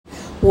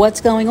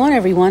What's going on,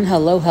 everyone?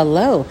 Hello,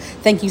 hello.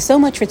 Thank you so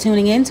much for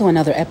tuning in to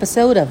another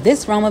episode of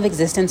This Realm of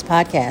Existence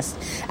podcast.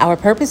 Our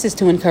purpose is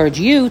to encourage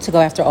you to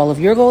go after all of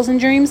your goals and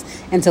dreams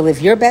and to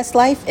live your best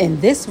life in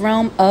this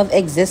realm of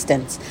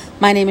existence.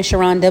 My name is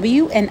Sharron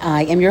W, and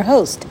I am your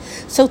host.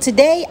 So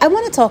today, I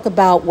want to talk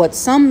about what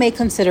some may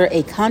consider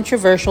a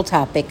controversial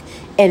topic,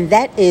 and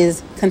that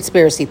is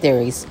conspiracy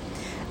theories.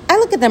 I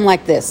look at them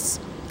like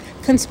this.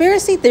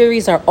 Conspiracy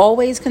theories are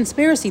always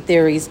conspiracy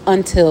theories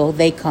until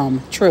they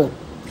come true.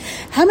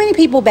 How many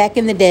people back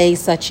in the day,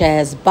 such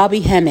as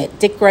Bobby Hemmett,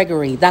 Dick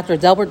Gregory, Dr.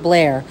 Delbert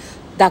Blair,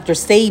 Dr.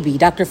 Saby,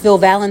 Dr. Phil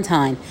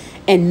Valentine,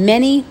 and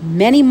many,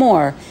 many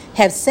more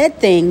have said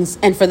things,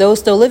 and for those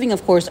still living,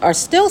 of course, are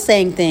still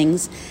saying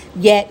things,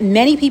 yet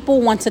many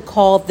people want to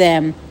call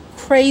them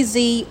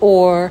crazy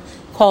or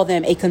call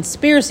them a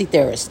conspiracy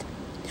theorist.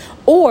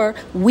 Or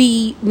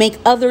we make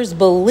others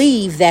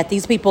believe that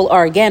these people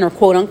are, again, or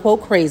quote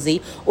unquote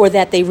crazy, or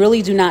that they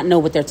really do not know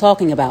what they're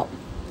talking about.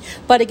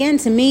 But again,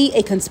 to me,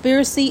 a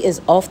conspiracy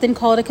is often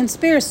called a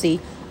conspiracy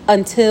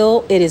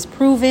until it is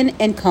proven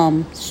and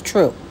comes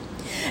true.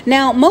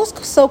 Now,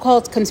 most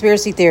so-called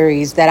conspiracy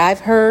theories that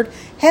I've heard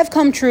have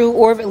come true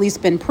or have at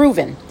least been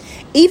proven.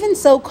 Even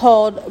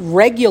so-called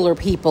regular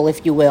people,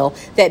 if you will,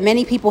 that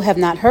many people have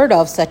not heard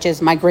of, such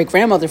as my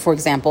great-grandmother, for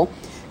example,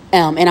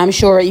 and I'm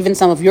sure even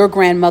some of your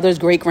grandmothers,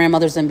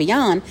 great-grandmothers, and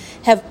beyond,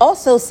 have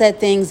also said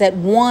things that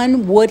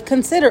one would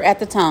consider at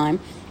the time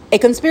a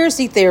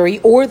conspiracy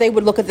theory, or they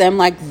would look at them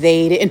like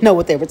they didn't know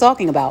what they were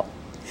talking about.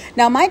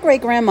 Now, my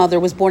great-grandmother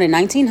was born in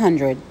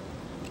 1900,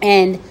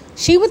 and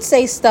she would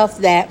say stuff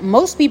that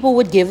most people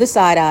would give the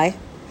side eye,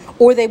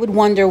 or they would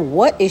wonder,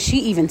 what is she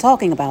even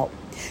talking about?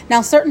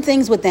 Now, certain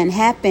things would then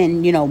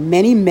happen,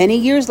 many, many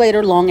years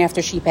later, long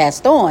after she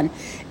passed on,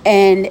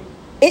 and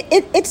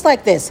it's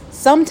like this.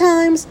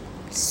 Sometimes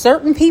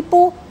certain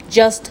people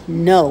just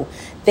know.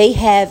 They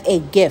have a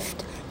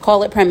gift.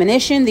 Call it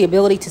premonition, the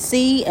ability to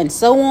see, and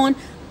so on.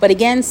 But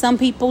again, some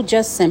people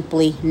just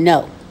simply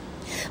know.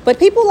 But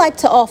people like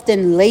to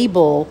often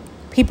label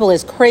people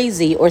as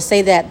crazy or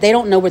say that they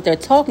don't know what they're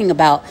talking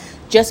about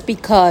just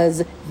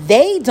because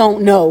they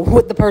don't know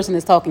what the person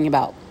is talking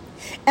about.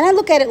 And I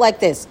look at it like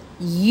this.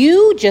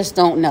 You just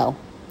don't know.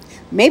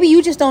 Maybe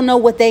you just don't know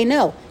what they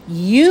know.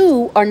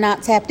 You are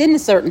not tapped into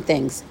certain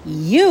things.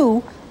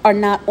 You are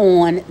not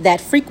on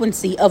that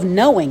frequency of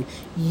knowing.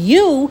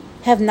 You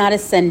have not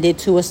ascended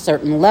to a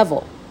certain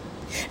level.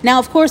 Now,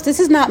 of course, this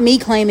is not me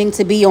claiming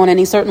to be on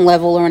any certain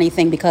level or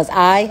anything, because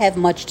I have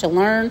much to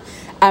learn.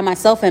 I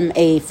myself am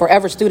a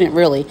forever student,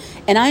 really,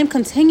 and I am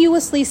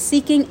continuously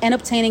seeking and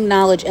obtaining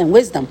knowledge and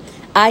wisdom.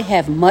 I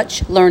have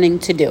much learning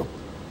to do.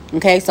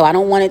 Okay, so I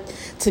don't want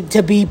it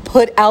to be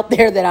put out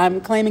there that I'm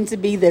claiming to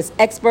be this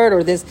expert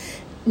or this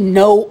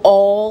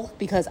know-all,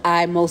 because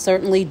I most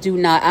certainly do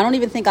not. I don't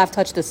even think I've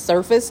touched the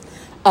surface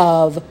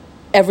of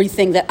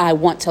everything that I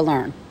want to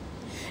learn.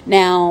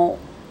 Now,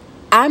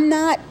 I'm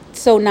not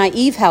so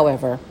naive,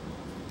 however,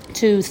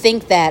 to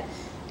think that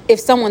if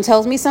someone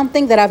tells me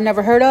something that I've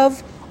never heard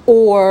of,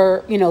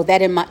 or,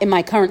 that in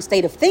my current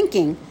state of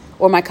thinking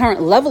or my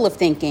current level of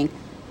thinking,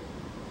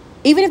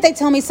 even if they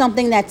tell me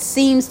something that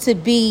seems to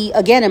be,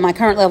 again, in my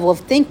current level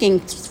of thinking,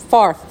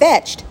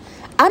 far-fetched,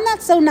 I'm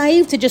not so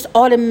naive to just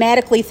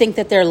automatically think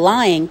that they're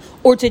lying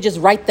or to just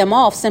write them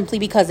off simply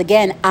because,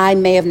 again, I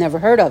may have never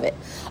heard of it.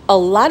 A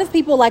lot of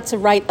people like to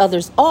write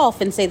others off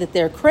and say that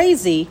they're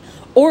crazy,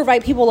 or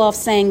write people off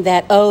saying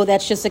that, oh,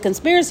 that's just a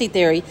conspiracy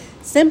theory,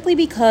 simply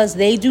because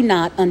they do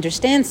not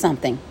understand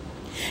something.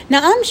 Now,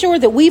 I'm sure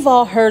that we've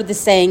all heard the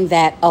saying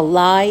that a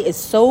lie is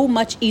so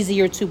much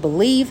easier to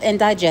believe and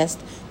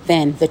digest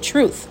than the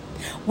truth.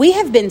 We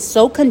have been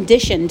so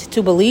conditioned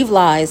to believe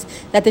lies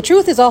that the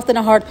truth is often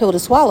a hard pill to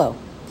swallow.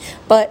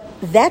 But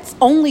that's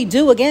only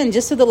due, again,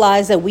 just to the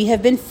lies that we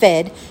have been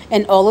fed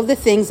and all of the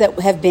things that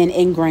have been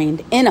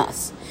ingrained in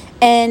us.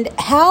 And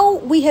how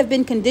we have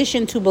been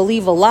conditioned to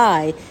believe a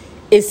lie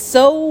is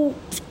so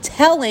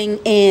telling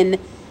in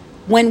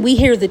when we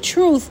hear the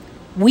truth,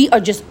 we are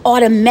just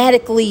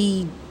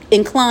automatically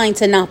inclined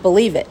to not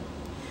believe it.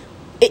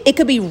 It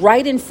could be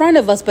right in front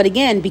of us, but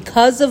again,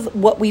 because of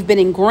what we've been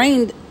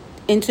ingrained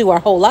into our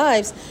whole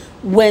lives,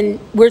 when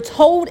we're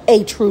told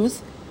a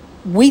truth,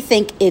 we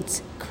think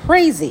it's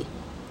crazy.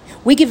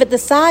 We give it the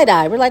side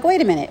eye. We're like,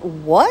 wait a minute,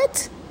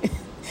 what?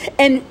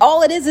 And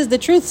all it is the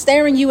truth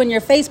staring you in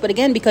your face. But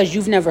again, because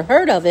you've never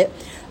heard of it,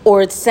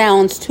 or it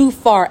sounds too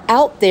far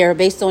out there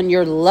based on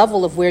your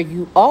level of where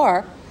you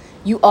are,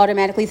 you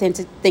automatically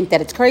think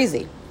that it's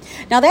crazy.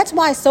 Now, that's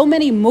why so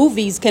many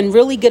movies can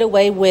really get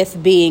away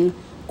with being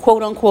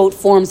quote unquote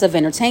forms of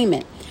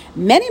entertainment.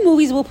 Many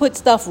movies will put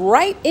stuff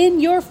right in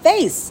your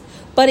face.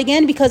 But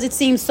again, because it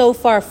seems so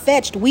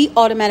far-fetched, we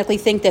automatically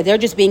think that they're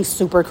just being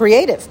super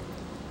creative.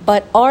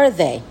 But are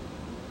they?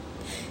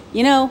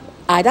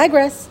 I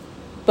digress.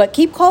 But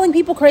keep calling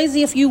people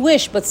crazy if you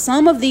wish. But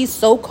some of these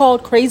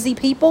so-called crazy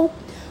people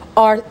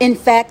are, in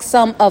fact,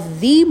 some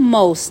of the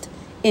most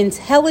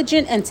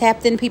intelligent and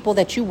tapped in people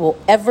that you will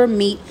ever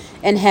meet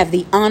and have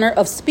the honor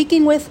of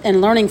speaking with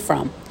and learning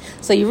from.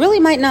 So you really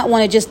might not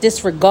want to just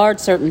disregard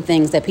certain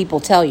things that people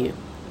tell you.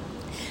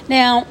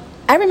 Now,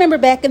 I remember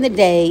back in the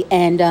day,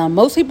 and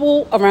most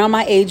people around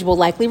my age will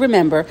likely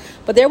remember,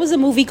 but there was a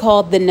movie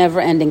called The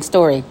Never-Ending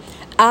Story.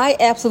 I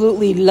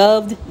absolutely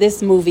loved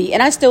this movie,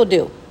 and I still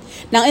do.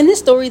 Now, in this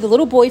story, the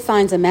little boy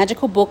finds a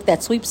magical book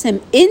that sweeps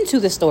him into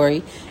the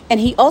story, and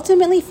he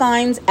ultimately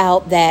finds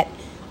out that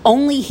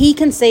only he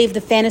can save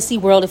the fantasy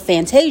world of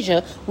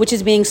Fantasia, which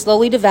is being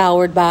slowly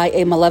devoured by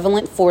a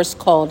malevolent force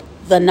called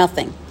the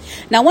Nothing.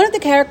 Now, one of the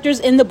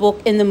characters in the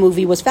book in the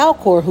movie was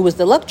Falcor, who was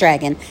the luck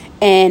dragon.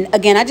 And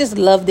again, I just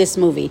love this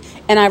movie.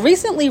 And I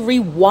recently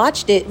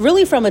rewatched it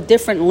really from a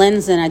different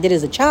lens than I did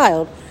as a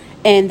child.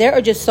 And there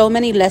are just so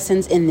many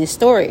lessons in this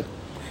story.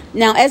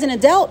 Now, as an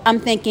adult, I'm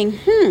thinking,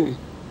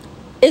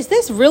 is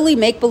this really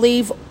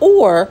make-believe,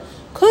 or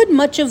could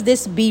much of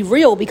this be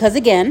real? Because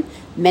again,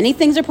 many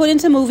things are put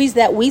into movies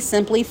that we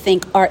simply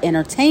think are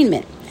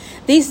entertainment.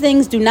 These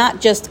things do not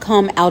just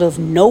come out of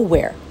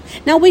nowhere.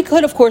 Now, we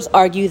could, of course,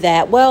 argue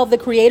that, well, the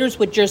creators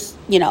were just,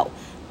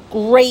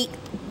 great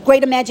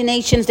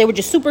imaginations. They were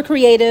just super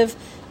creative,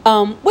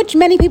 which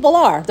many people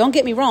are. Don't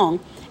get me wrong.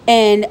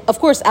 And, of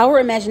course, our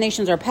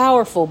imaginations are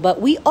powerful, but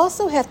we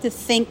also have to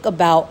think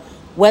about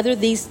whether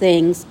these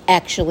things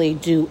actually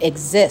do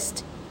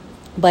exist.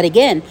 But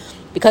again,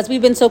 because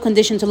we've been so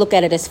conditioned to look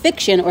at it as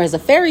fiction or as a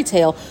fairy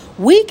tale,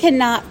 we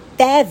cannot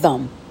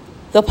fathom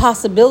the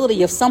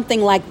possibility of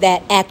something like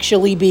that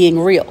actually being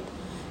real.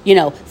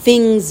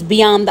 Things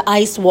beyond the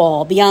ice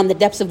wall, beyond the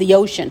depths of the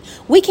ocean.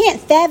 We can't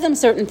fathom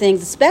certain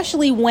things,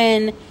 especially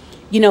when,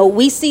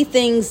 we see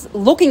things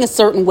looking a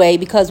certain way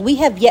because we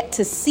have yet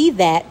to see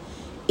that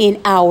in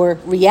our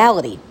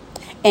reality.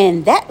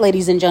 And that,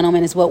 ladies and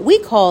gentlemen, is what we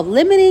call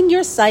limiting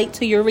your sight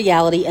to your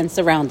reality and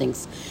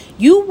surroundings.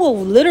 You will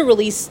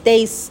literally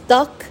stay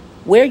stuck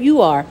where you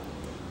are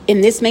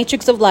in this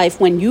matrix of life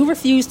when you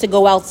refuse to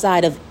go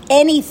outside of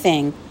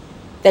anything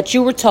that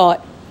you were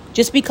taught,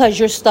 just because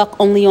you're stuck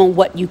only on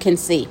what you can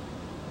see.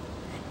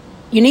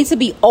 You need to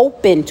be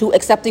open to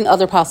accepting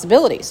other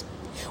possibilities.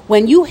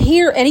 When you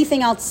hear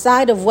anything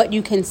outside of what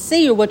you can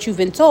see or what you've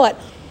been taught,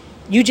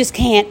 you just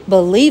can't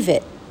believe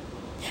it.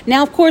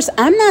 Now, of course,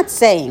 I'm not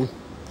saying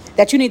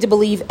that you need to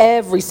believe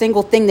every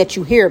single thing that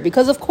you hear,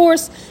 because, of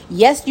course,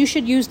 yes, you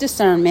should use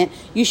discernment.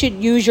 You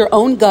should use your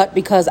own gut,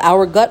 because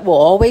our gut will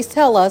always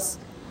tell us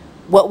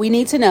what we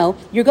need to know.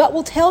 Your gut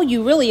will tell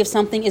you really if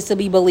something is to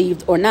be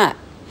believed or not.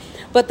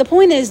 But the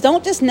point is,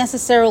 don't just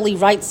necessarily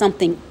write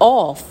something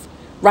off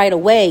right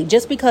away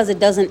just because it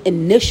doesn't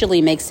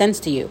initially make sense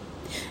to you.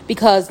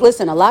 Because,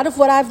 listen, a lot of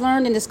what I've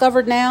learned and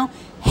discovered now,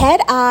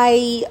 had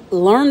I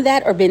learned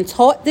that or been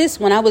taught this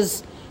when I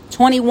was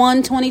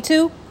 21,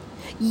 22,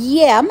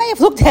 I may have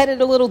looked at it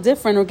a little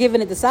different or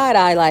given it the side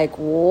eye like,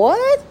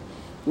 what?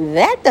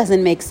 That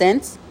doesn't make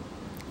sense.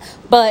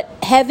 But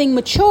having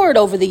matured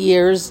over the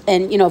years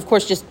and, of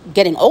course, just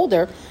getting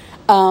older,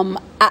 I'm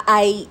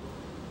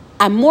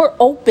more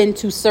open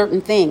to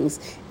certain things.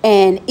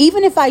 And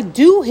even if I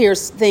do hear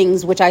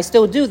things, which I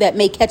still do, that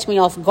may catch me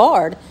off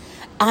guard,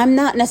 I'm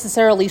not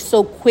necessarily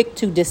so quick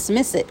to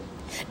dismiss it.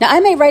 Now, I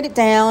may write it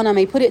down, I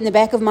may put it in the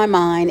back of my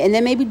mind, and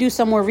then maybe do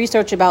some more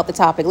research about the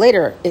topic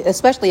later,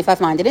 especially if I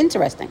find it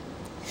interesting.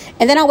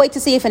 And then I'll wait to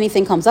see if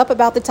anything comes up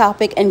about the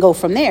topic and go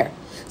from there.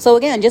 So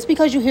again, just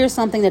because you hear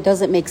something that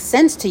doesn't make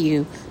sense to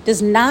you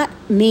does not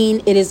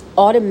mean it is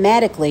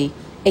automatically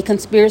a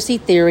conspiracy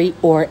theory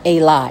or a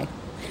lie.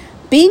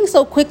 Being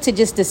so quick to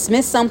just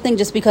dismiss something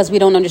just because we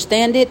don't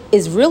understand it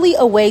is really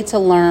a way to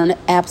learn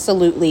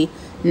absolutely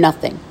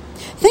nothing.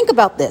 Think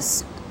about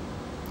this.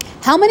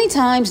 How many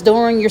times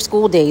during your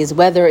school days,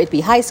 whether it be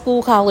high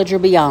school, college, or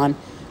beyond,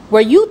 were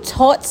you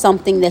taught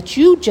something that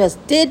you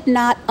just did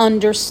not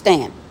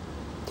understand?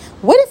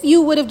 What if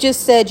you would have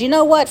just said, you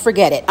know what,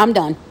 forget it, I'm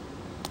done.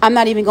 I'm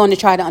not even going to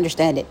try to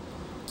understand it.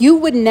 You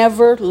would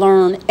never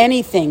learn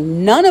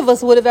anything. None of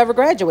us would have ever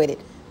graduated.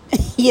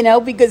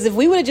 Because if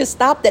we would have just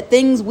stopped at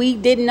things we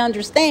didn't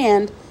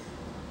understand,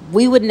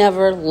 we would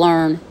never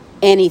learn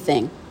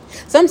anything.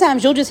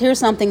 Sometimes you'll just hear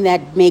something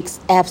that makes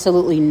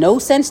absolutely no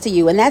sense to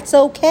you, and that's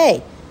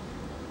okay.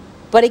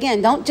 But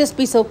again, don't just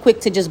be so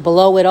quick to just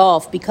blow it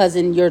off because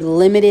in your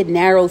limited,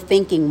 narrow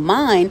thinking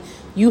mind,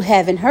 you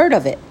haven't heard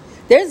of it.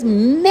 There's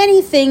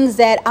many things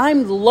that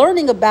I'm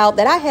learning about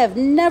that I have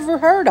never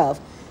heard of.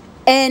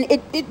 And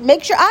it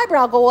makes your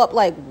eyebrow go up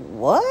like,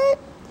 what?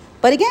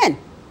 But again,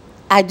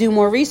 I do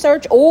more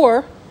research,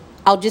 or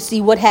I'll just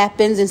see what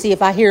happens and see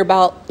if I hear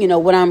about,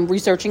 what I'm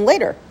researching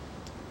later.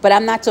 But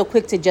I'm not so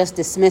quick to just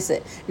dismiss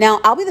it. Now,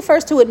 I'll be the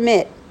first to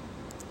admit,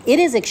 it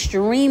is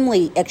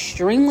extremely,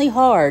 extremely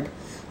hard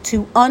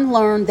to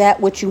unlearn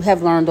that which you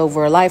have learned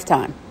over a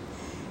lifetime.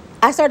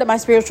 I started my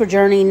spiritual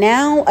journey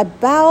now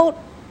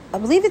I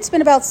believe it's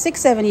been about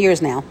 6-7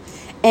 years now.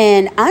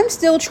 And I'm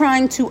still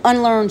trying to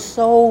unlearn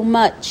so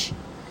much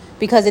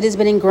because it has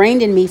been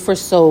ingrained in me for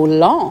so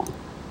long.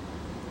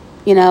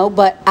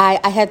 But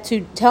I had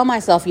to tell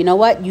myself, you know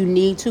what? You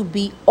need to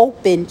be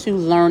open to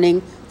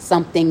learning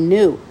something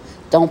new.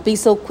 Don't be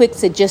so quick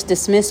to just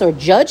dismiss or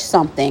judge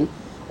something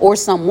or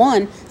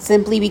someone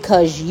simply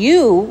because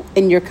you,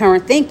 in your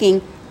current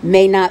thinking,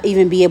 may not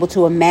even be able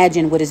to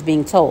imagine what is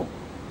being told.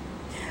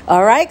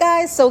 All right,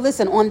 guys. So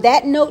listen, on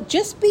that note,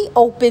 just be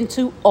open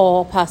to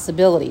all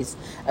possibilities.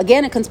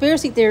 Again, a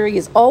conspiracy theory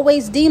is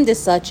always deemed as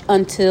such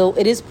until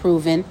it is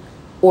proven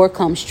or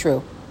comes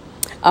true.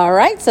 All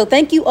right. So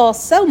thank you all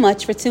so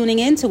much for tuning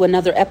in to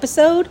another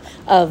episode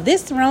of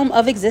this Realm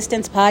of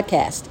Existence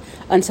podcast.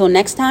 Until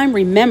next time,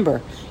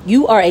 remember,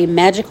 you are a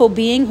magical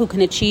being who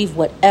can achieve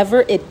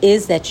whatever it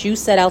is that you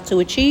set out to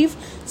achieve.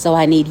 So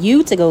I need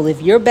you to go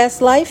live your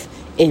best life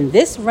in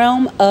this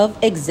realm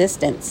of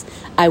existence.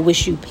 I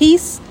wish you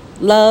peace,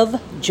 love,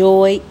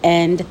 joy,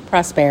 and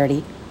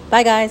prosperity.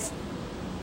 Bye, guys.